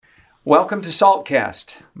Welcome to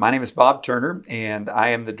Saltcast. My name is Bob Turner, and I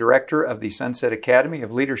am the director of the Sunset Academy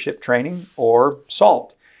of Leadership Training, or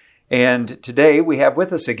SALT. And today we have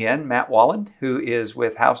with us again Matt Wallen, who is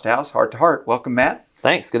with House to House, Heart to Heart. Welcome, Matt.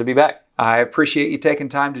 Thanks. Good to be back. I appreciate you taking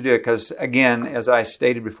time to do it because, again, as I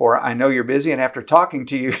stated before, I know you're busy. And after talking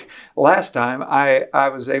to you last time, I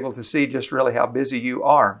was able to see just really how busy you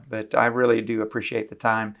are. But I really do appreciate the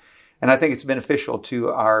time. And I think it's beneficial to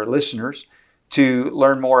our listeners to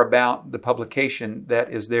learn more about the publication that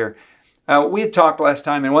is there. We had talked last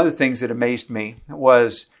time, and one of the things that amazed me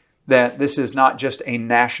was that this is not just a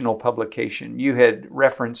national publication. You had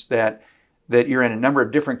referenced that you're in a number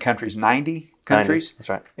of different countries, 90 countries. 90, that's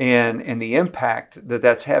right. And the impact that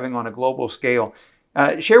that's having on a global scale.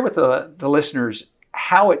 Share with the listeners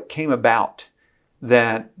how it came about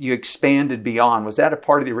that you expanded beyond. Was that a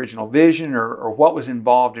part of the original vision, or what was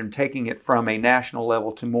involved in taking it from a national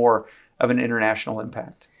level to more of an international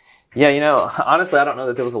impact? Yeah, honestly, I don't know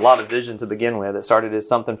that there was a lot of vision to begin with. It started as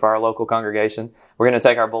something for our local congregation. We're going to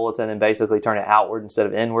take our bulletin and basically turn it outward instead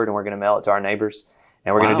of inward, and we're going to mail it to our neighbors.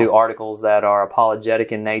 And we're going to do articles that are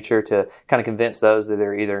apologetic in nature to kind of convince those that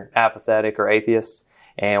they're either apathetic or atheists.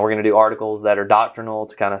 And we're going to do articles that are doctrinal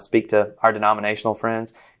to kind of speak to our denominational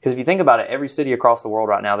friends. Because if you think about it, every city across the world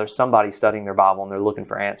right now, there's somebody studying their Bible and they're looking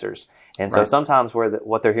for answers. And so sometimes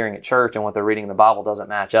what they're hearing at church and what they're reading in the Bible doesn't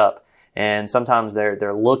match up. And sometimes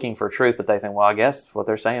they're looking for truth, but they think, well, I guess what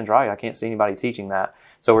they're saying is right. I can't see anybody teaching that.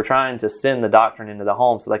 So we're trying to send the doctrine into the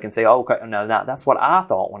home so they can say, oh, okay, no, that's what I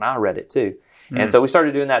thought when I read it too. And so we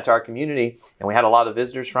started doing that to our community, and we had a lot of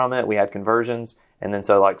visitors from it. We had conversions. And then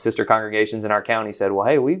so like sister congregations in our county said, well,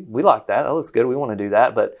 hey, we like that. That looks good. We want to do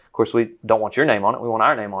that. But of course, we don't want your name on it. We want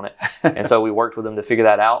our name on it. And so we worked with them to figure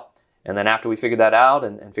that out. And then after we figured that out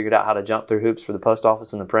and figured out how to jump through hoops for the post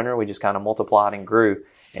office and the printer, we just kind of multiplied and grew.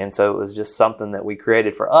 And so it was just something that we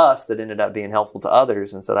created for us that ended up being helpful to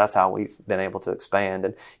others. And so that's how we've been able to expand.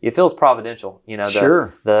 And it feels providential,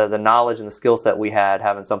 the knowledge and the skill set we had,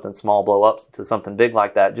 having something small blow up to something big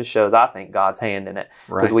like that just shows, I think, God's hand in it,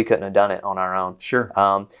 because we couldn't have done it on our own. Sure.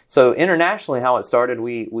 So internationally, how it started,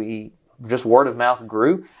 we just word of mouth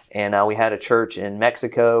grew, and we had a church in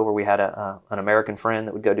Mexico where we had an American friend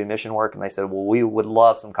that would go do mission work, and they said, well, we would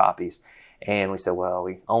love some copies. And we said, well,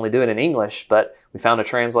 we only do it in English, but we found a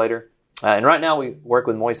translator. And right now we work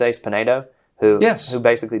with Moises Pinedo, who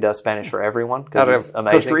basically does Spanish for everyone. Out of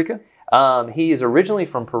Costa Rica? He is originally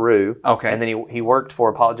from Peru. Okay. And then he worked for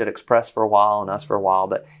Apologetics Press for a while and us for a while,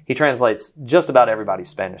 but he translates just about everybody's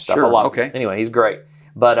Spanish stuff. Sure. A lot. Okay. Anyway, he's great.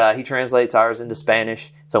 But he translates ours into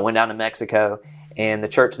Spanish. So I went down to Mexico, and the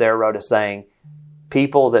church there wrote a saying,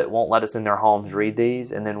 people that won't let us in their homes read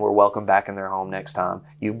these, and then we're welcome back in their home next time.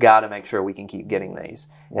 You've got to make sure we can keep getting these.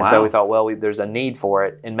 Wow. And so we thought, well, there's a need for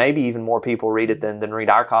it, and maybe even more people read it than read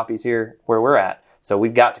our copies here where we're at. So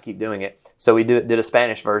we've got to keep doing it. So we did a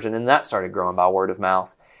Spanish version, and that started growing by word of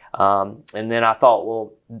mouth. And then I thought,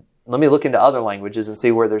 well, let me look into other languages and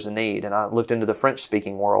see where there's a need. And I looked into the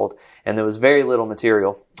French-speaking world, and there was very little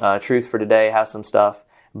material. Truth for Today has some stuff,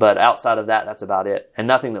 but outside of that, that's about it. And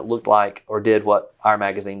nothing that looked like or did what our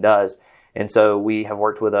magazine does. And so we have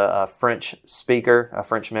worked with a French speaker, a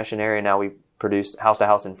French missionary, and now we produce House to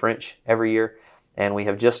House in French every year. And we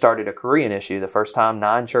have just started a Korean issue. The first time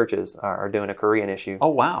 9 churches are doing a Korean issue. Oh,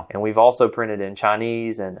 wow. And we've also printed in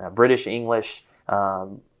Chinese and British, English,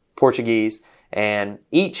 Portuguese, and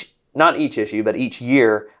not each issue, but each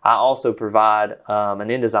year, I also provide an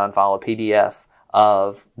InDesign file, a PDF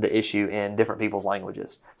of the issue in different people's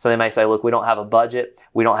languages. So they may say, look, we don't have a budget.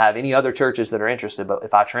 We don't have any other churches that are interested, but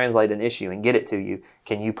if I translate an issue and get it to you,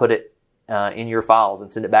 can you put it in your files and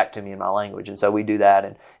send it back to me in my language? And so we do that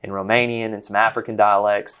in Romanian and some African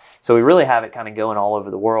dialects. So we really have it kind of going all over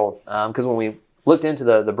the world. Because when we looked into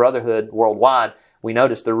the Brotherhood worldwide, we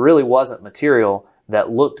noticed there really wasn't material that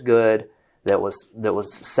looked good, that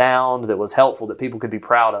was sound, that was helpful, that people could be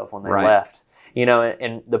proud of when they left.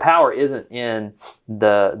 And the power isn't in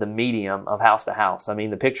the medium of House to House. I mean,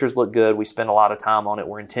 the pictures look good. We spend a lot of time on it.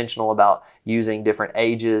 We're intentional about using different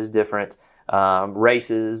ages, different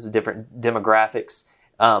races, different demographics.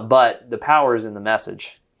 But the power is in the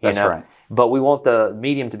message. That's right. But we want the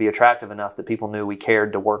medium to be attractive enough that people knew we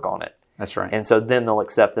cared to work on it. That's right. And so then they'll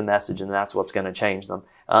accept the message, and that's what's going to change them.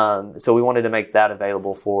 So we wanted to make that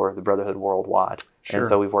available for the Brotherhood worldwide. Sure. And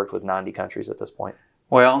so we've worked with 90 countries at this point.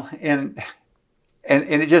 Well, and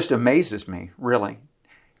it just amazes me, really.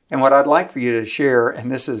 And what I'd like for you to share,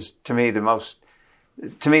 and this is, to me,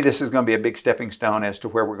 this is going to be a big stepping stone as to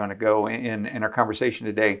where we're going to go in our conversation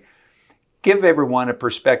today. Give everyone a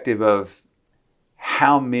perspective of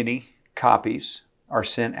how many copies are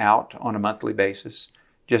sent out on a monthly basis.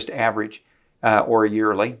 just average or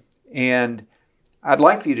yearly. And I'd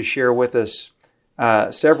like for you to share with us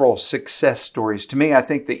several success stories. To me, I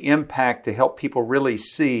think the impact to help people really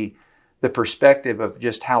see the perspective of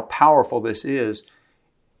just how powerful this is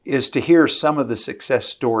to hear some of the success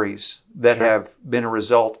stories that have been a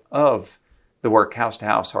result of the work House to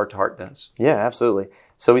House, Heart to Heart does. Yeah, absolutely.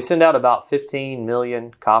 So we send out about 15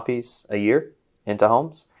 million copies a year into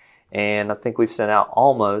homes. And I think we've sent out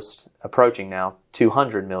almost approaching now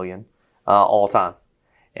 200 million all time.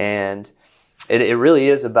 And it really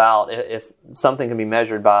is about if something can be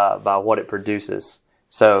measured by what it produces.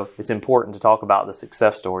 So it's important to talk about the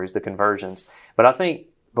success stories, the conversions. But I think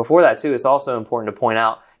before that too, it's also important to point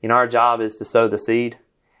out, our job is to sow the seed.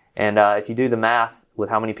 And if you do the math with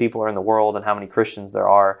how many people are in the world and how many Christians there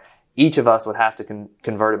are, each of us would have to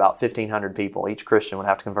convert about 1,500 people. Each Christian would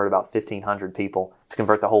have to convert about 1,500 people to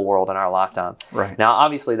convert the whole world in our lifetime. Right. Now,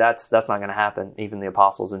 obviously, that's not going to happen. Even the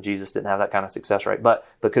apostles and Jesus didn't have that kind of success rate. But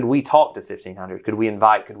could we talk to 1,500? Could we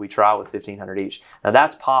invite? Could we try with 1,500 each? Now,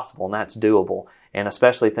 that's possible and that's doable. And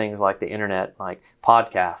especially things like the internet, like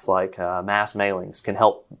podcasts, like mass mailings, can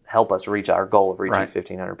help us reach our goal of reaching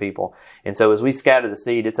 1,500 people. And so, as we scatter the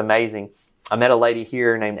seed, it's amazing. I met a lady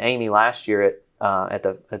here named Amy last year at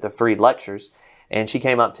the Freed lectures, and she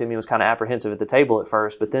came up to me and was kind of apprehensive at the table at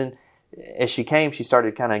first, but then as she came, she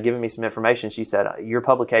started kind of giving me some information. She said, "Your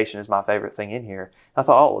publication is my favorite thing in here." I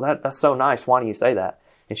thought, "Oh, that's so nice. Why do you say that?"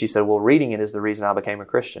 And she said, "Well, reading it is the reason I became a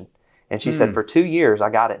Christian." And she said, "For 2 years, I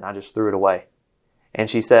got it and I just threw it away." And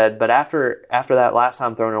she said, "But after that last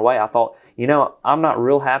time throwing it away, I thought, I'm not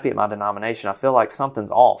real happy at my denomination. I feel like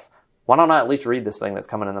something's off. Why don't I at least read this thing that's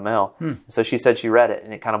coming in the mail?" So she said she read it,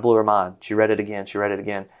 and it kind of blew her mind. She read it again. She read it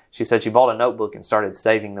again. She said she bought a notebook and started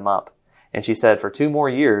saving them up. And she said for 2 more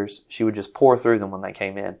years, she would just pour through them when they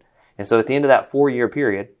came in. And so at the end of that 4-year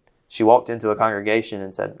period, she walked into a congregation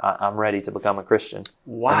and said, I'm ready to become a Christian.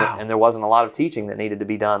 Wow. And there wasn't a lot of teaching that needed to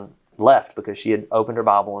be done left because she had opened her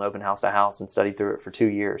Bible and opened House to House and studied through it for 2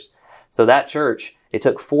 years. So that church, it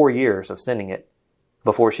took 4 years of sending it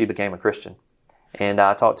before she became a Christian. And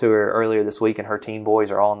I talked to her earlier this week, and her teen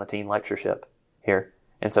boys are all in the teen lectureship here.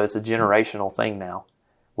 And so it's a generational thing now.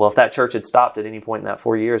 Well, if that church had stopped at any point in that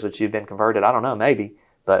 4 years, would she have been converted? I don't know, maybe,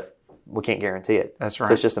 but we can't guarantee it. That's right.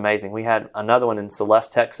 So it's just amazing. We had another one in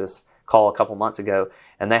Celeste, Texas, call a couple months ago,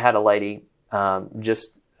 and they had a lady who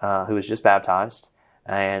was just baptized,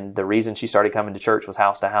 and the reason she started coming to church was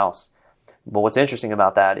House to House. But what's interesting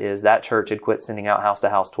about that is that church had quit sending out House to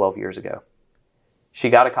House 12 years ago. She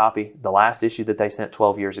got a copy, the last issue that they sent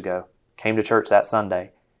 12 years ago, came to church that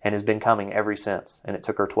Sunday, and has been coming ever since. And it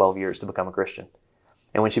took her 12 years to become a Christian.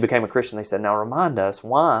 And when she became a Christian, they said, "Now remind us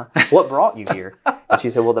why, what brought you here?" And she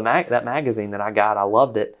said, "Well, that magazine that I got, I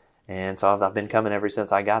loved it. And so I've been coming ever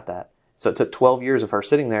since I got that." So it took 12 years of her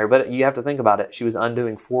sitting there. But you have to think about it. She was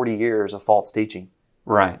undoing 40 years of false teaching.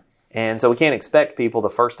 Right. And so we can't expect people the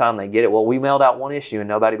first time they get it, well, we mailed out one issue and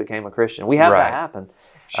nobody became a Christian. We have that happen.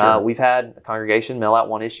 Sure. We've had a congregation mail out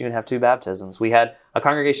one issue and have 2 baptisms. We had a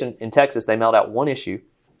congregation in Texas, they mailed out one issue.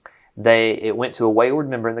 It went to a wayward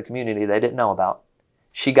member in the community they didn't know about.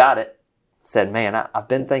 She got it, said, "Man, I've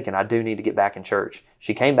been thinking I do need to get back in church."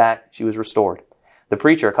 She came back, she was restored. The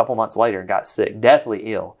preacher a couple months later got sick,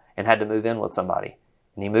 deathly ill, and had to move in with somebody.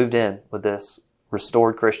 And he moved in with this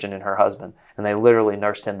restored Christian and her husband, and they literally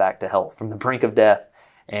nursed him back to health from the brink of death.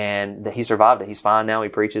 And he survived it. He's fine now. He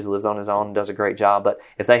preaches, lives on his own, and does a great job. But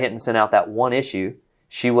if they hadn't sent out that one issue,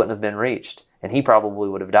 she wouldn't have been reached, and he probably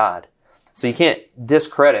would have died. So you can't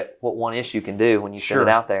discredit what one issue can do when you send it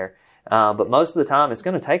out there. But most of the time, it's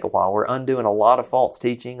going to take a while. We're undoing a lot of false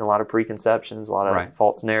teaching, a lot of preconceptions, a lot of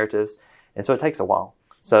false narratives. And so it takes a while.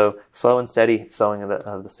 So slow and steady sowing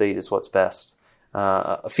of the seed is what's best.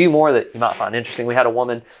 A few more that you might find interesting. We had a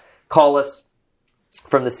woman call us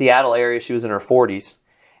from the Seattle area. She was in her 40s,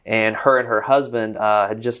 and her husband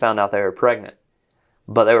had just found out they were pregnant.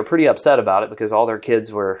 But they were pretty upset about it because all their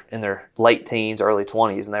kids were in their late teens, early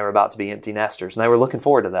 20s, and they were about to be empty nesters. And they were looking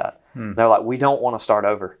forward to that. They were like, "We don't want to start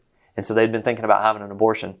over." And so they'd been thinking about having an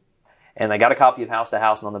abortion. And they got a copy of House to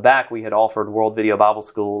House, and on the back we had offered World Video Bible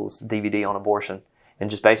School's DVD on abortion, and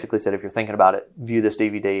just basically said, if you're thinking about it, view this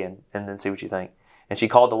DVD and then see what you think. And she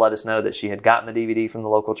called to let us know that she had gotten the DVD from the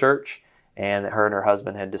local church and that her and her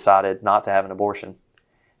husband had decided not to have an abortion.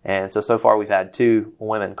 And so far we've had 2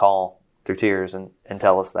 women call through tears and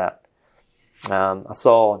tell us that. I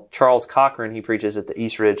saw Charles Cochran. He preaches at the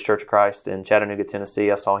East Ridge Church of Christ in Chattanooga, Tennessee.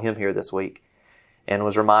 I saw him here this week and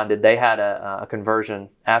was reminded they had a conversion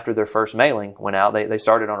after their first mailing went out. They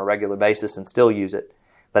started on a regular basis and still use it.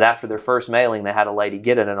 But after their first mailing, they had a lady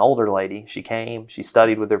get it, an older lady. She came, she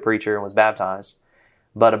studied with their preacher and was baptized.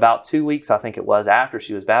 But about 2 weeks, I think it was, after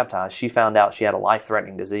she was baptized, she found out she had a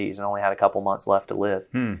life-threatening disease and only had a couple months left to live.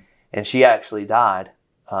 And she actually died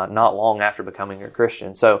not long after becoming a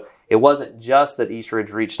Christian. So it wasn't just that East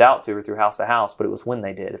Ridge reached out to her through House to House, but it was when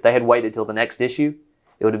they did. If they had waited till the next issue,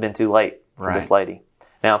 it would have been too late for this lady.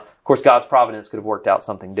 Now, of course, God's providence could have worked out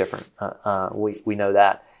something different. We know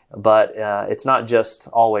that. But it's not just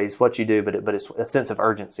always what you do, but it's a sense of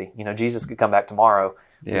urgency. Jesus could come back tomorrow.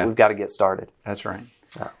 Yeah. We've got to get started. That's right.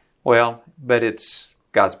 Well, but it's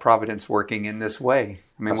God's providence working in this way.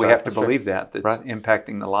 I mean, we have to believe that's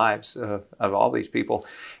impacting the lives of all these people.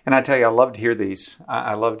 And I tell you, I love to hear these.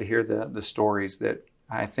 I love to hear the stories that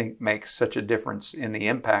I think make such a difference in the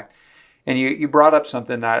impact. And you brought up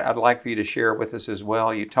something I'd like for you to share with us as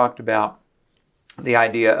well. You talked about the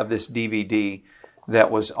idea of this DVD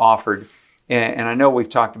that was offered. And I know we've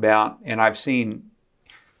talked about, and I've seen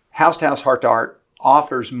House to House, Heart to Heart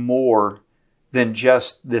offers more than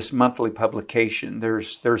just this monthly publication.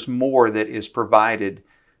 There's more that is provided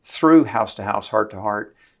through House to House, Heart to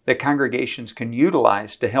Heart that congregations can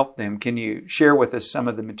utilize to help them. Can you share with us some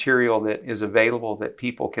of the material that is available that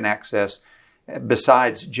people can access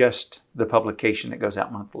besides just the publication that goes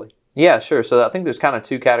out monthly? Yeah, sure. So I think there's kind of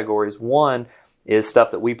two categories. One is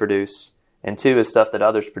stuff that we produce, and two is stuff that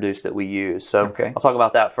others produce that we use. So I'll talk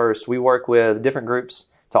about that first. We work with different groups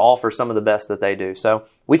to offer some of the best that they do. So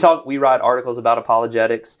we write articles about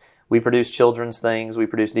apologetics. We produce children's things. We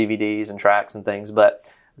produce DVDs and tracts and things. But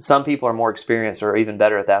some people are more experienced or even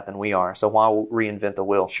better at that than we are. So why reinvent the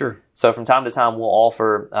wheel? Sure. So from time to time, we'll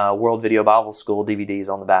offer World Video Bible School DVDs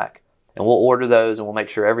on the back. And we'll order those, and we'll make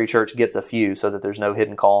sure every church gets a few so that there's no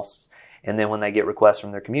hidden costs. And then when they get requests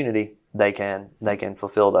from their community, they can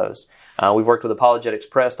fulfill those. We've worked with Apologetics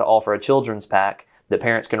Press to offer a children's pack that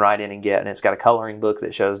parents can write in and get. And it's got a coloring book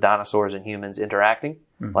that shows dinosaurs and humans interacting,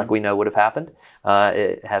 like we know would have happened.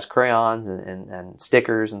 It has crayons and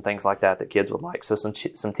stickers and things like that kids would like. So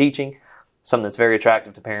some teaching, something that's very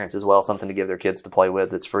attractive to parents as well, something to give their kids to play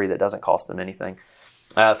with that's free, that doesn't cost them anything.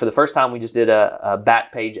 For the first time, we just did a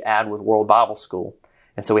back page ad with World Bible School.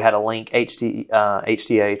 And so we had a link,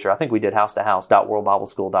 HTH, or I think we did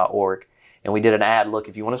house-to-house.worldbibleschool.org. And we did an ad, look,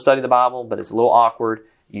 if you want to study the Bible, but it's a little awkward,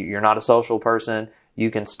 you're not a social person, you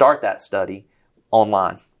can start that study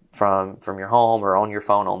online from your home or on your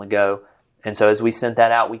phone on the go. And so as we sent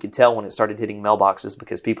that out, we could tell when it started hitting mailboxes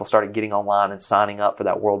because people started getting online and signing up for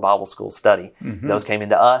that World Bible School study. Those came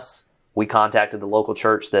into us. We contacted the local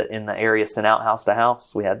church that in the area sent out House to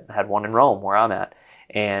House. We had one in Rome where I'm at.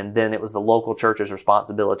 And then it was the local church's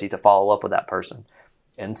responsibility to follow up with that person.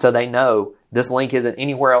 And so they know this link isn't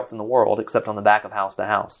anywhere else in the world except on the back of House to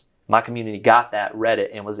House. My community got that, read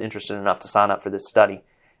it, and was interested enough to sign up for this study.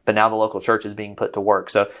 But now the local church is being put to work.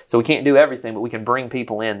 So we can't do everything, but we can bring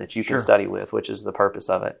people in that you can study with, which is the purpose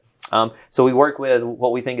of it. So we work with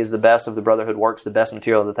what we think is the best of the Brotherhood Works, the best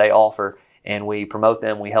material that they offer, and we promote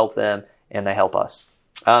them, we help them, and they help us.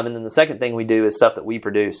 And then the second thing we do is stuff that we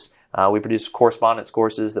produce. We produce correspondence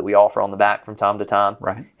courses that we offer on the back from time to time.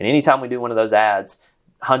 Right. And anytime we do one of those ads,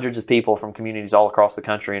 hundreds of people from communities all across the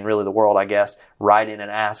country and really the world, I guess, write in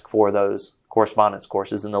and ask for those correspondence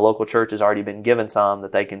courses. And the local church has already been given some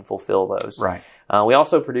that they can fulfill those. Right. We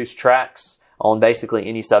also produce tracts on basically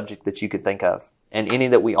any subject that you could think of. And any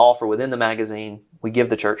that we offer within the magazine, we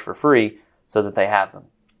give the church for free so that they have them.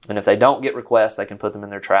 And if they don't get requests, they can put them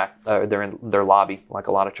in their tract, or they're in their lobby, like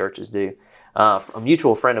a lot of churches do. A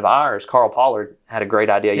mutual friend of ours, Carl Pollard, had a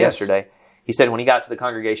great idea yesterday. He said when he got to the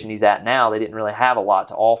congregation he's at now, they didn't really have a lot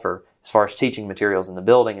to offer as far as teaching materials in the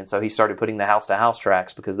building. And so he started putting the house-to-house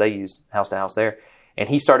tracts because they use house-to-house there. And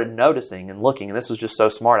he started noticing and looking, and this was just so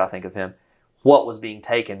smart, I think, of him, what was being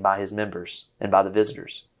taken by his members and by the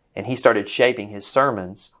visitors. And he started shaping his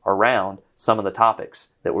sermons around some of the topics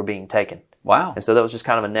that were being taken. Wow. And so that was just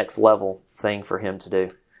kind of a next level thing for him to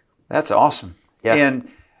do. That's awesome. Yeah. And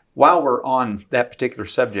while we're on that particular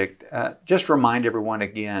subject, just remind everyone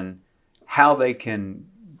again how they can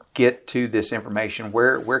get to this information.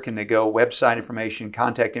 Where can they go? Website information,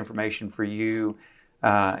 contact information for you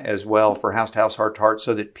as well, for House to House, Heart to Heart,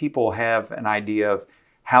 so that people have an idea of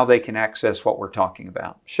how they can access what we're talking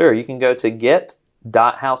about. Sure. You can go to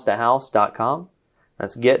get.housetohouse.com.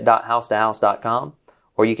 That's get.housetohouse.com.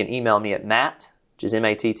 Or you can email me at Matt, which is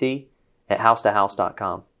M-A-T-T, at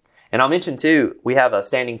housetohouse.com. And I'll mention, too, we have a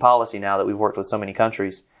standing policy now that we've worked with so many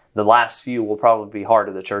countries. The last few will probably be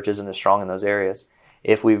harder. The church isn't as strong in those areas.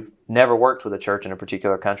 If we've never worked with a church in a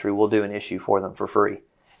particular country, we'll do an issue for them for free.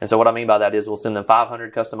 And so what I mean by that is we'll send them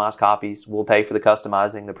 500 customized copies. We'll pay for the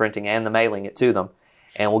customizing, the printing, and the mailing it to them,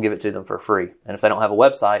 and we'll give it to them for free. And if they don't have a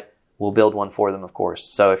website, we'll build one for them, of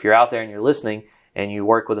course. So if you're out there and you're listening and you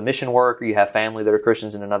work with a mission work or you have family that are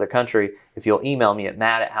Christians in another country, if you'll email me at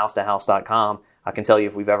matt@housetohouse.com, I can tell you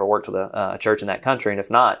if we've ever worked with a church in that country. And if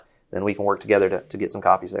not, then we can work together to get some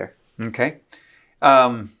copies there. Okay.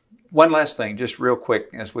 One last thing, just real quick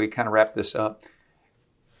as we kind of wrap this up.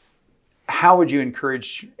 How would you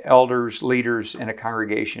encourage elders, leaders in a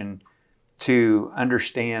congregation to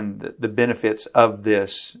understand the benefits of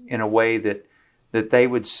this in a way that they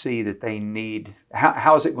would see that they need?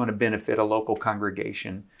 How is it going to benefit a local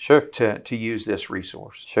congregation Sure. to use this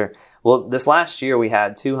resource? Sure. Well, this last year we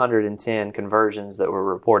had 210 conversions that were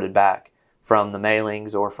reported back from the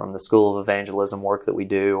mailings or from the School of Evangelism work that we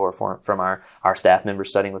do, or from our staff members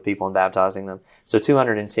studying with people and baptizing them. So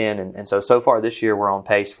 210. And so far this year we're on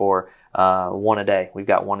pace for one a day. We've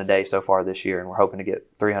got one a day so far this year, and we're hoping to get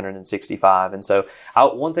 365. And so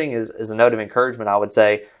one thing is a note of encouragement. I would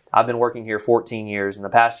say I've been working here 14 years. In the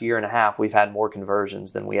past year and a half, we've had more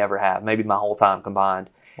conversions than we ever have, maybe my whole time combined.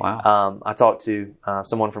 Wow. I talked to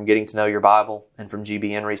someone from Getting to Know Your Bible and from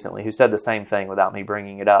GBN recently who said the same thing without me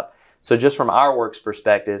bringing it up. So just from our work's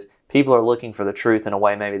perspective, people are looking for the truth in a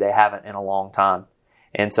way maybe they haven't in a long time.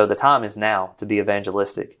 And so the time is now to be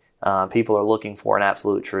evangelistic. People are looking for an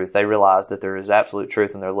absolute truth. They realize that there is absolute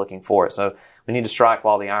truth and they're looking for it. So we need to strike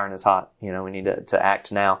while the iron is hot. We need to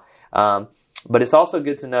act now. But it's also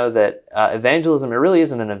good to know that evangelism, it really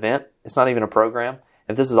isn't an event. It's not even a program.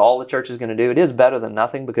 If this is all the church is going to do, it is better than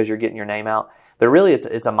nothing because you're getting your name out. But really, it's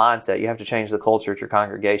a mindset. You have to change the culture at your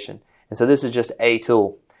congregation. And so this is just a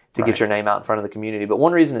tool to get your name out in front of the community. But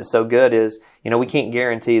one reason it's so good is, we can't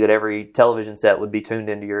guarantee that every television set would be tuned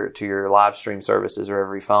into your live stream services or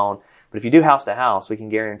every phone. But if you do house to house, we can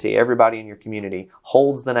guarantee everybody in your community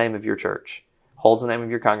holds the name of your church, holds the name of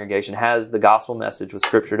your congregation, has the gospel message with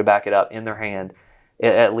scripture to back it up in their hand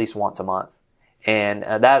at least once a month. And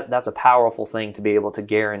that's a powerful thing to be able to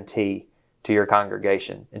guarantee to your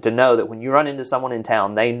congregation, and to know that when you run into someone in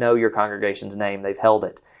town, they know your congregation's name, they've held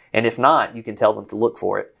it. And if not, you can tell them to look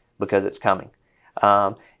for it because it's coming.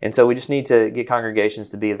 And so we just need to get congregations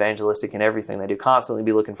to be evangelistic in everything they do, constantly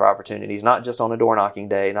be looking for opportunities, not just on a door knocking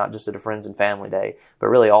day, not just at a friends and family day, but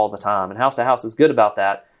really all the time. And House to House is good about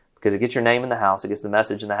that because it gets your name in the house, it gets the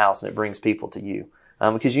message in the house, and it brings people to you.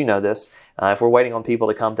 Because you know this, if we're waiting on people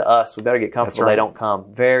to come to us, we better get comfortable they don't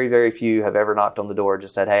come. Very, very few have ever knocked on the door and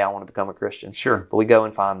just said, hey, I want to become a Christian. Sure. But we go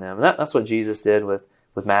and find them. And that's what Jesus did with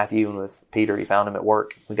Matthew and with Peter. He found him at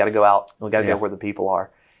work. We got to go out. We got to go where the people are.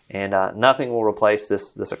 And nothing will replace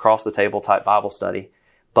this across the table type Bible study.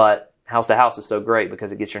 But House to House is so great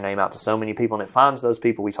because it gets your name out to so many people, and it finds those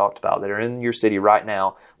people we talked about that are in your city right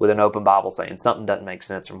now with an open Bible saying something doesn't make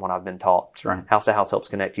sense from what I've been taught. That's right. House to House helps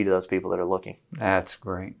connect you to those people that are looking. That's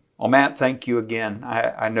great. Well, Matt, thank you again.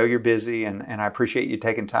 I know you're busy, and I appreciate you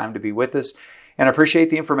taking time to be with us. And I appreciate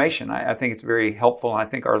the information. I think it's very helpful, and I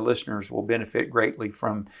think our listeners will benefit greatly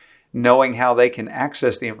from knowing how they can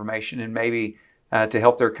access the information, and maybe to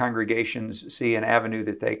help their congregations see an avenue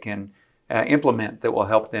that they can implement that will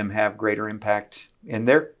help them have greater impact in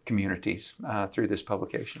their communities through this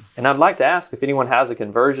publication. And I'd like to ask if anyone has a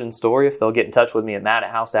conversion story, if they'll get in touch with me at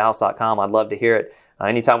matt@housetohouse.com. I'd love to hear it.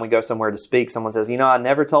 Anytime we go somewhere to speak, someone says, I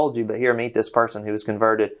never told you, but here, meet this person who was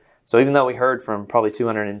converted. So even though we heard from probably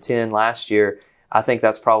 210 last year, I think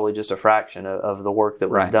that's probably just a fraction of the work that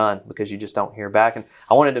was done because you just don't hear back. And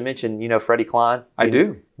I wanted to mention, Freddie Klein. I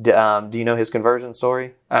do. Do you know his conversion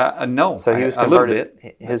story? No. So he was converted. A little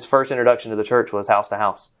bit. His first introduction to the church was House to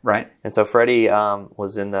House. Right. And so Freddie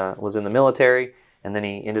was in the military, and then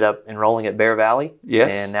he ended up enrolling at Bear Valley.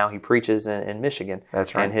 Yes. And now he preaches in Michigan.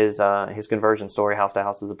 That's right. And his conversion story, House to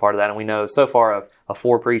House, is a part of that. And we know so far of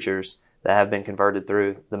 4 preachers that have been converted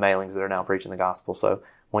through the mailings that are now preaching the gospel. So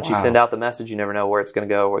once you send out the message, you never know where it's going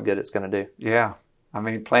to go, what good it's going to do. Yeah.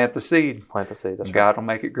 Plant the seed. Plant the seed. That's right. God will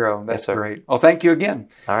make it grow. That's great. Well, thank you again.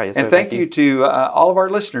 All right. Yes, and thank you to all of our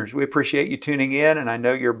listeners. We appreciate you tuning in, and I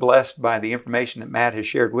know you're blessed by the information that Matt has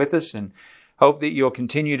shared with us, and hope that you'll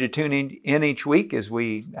continue to tune in each week as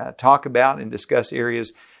we talk about and discuss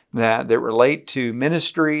areas that relate to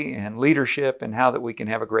ministry and leadership and how that we can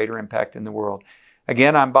have a greater impact in the world.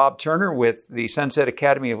 Again, I'm Bob Turner with the Sunset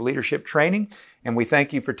Academy of Leadership Training, and we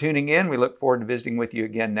thank you for tuning in. We look forward to visiting with you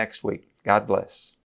again next week. God bless.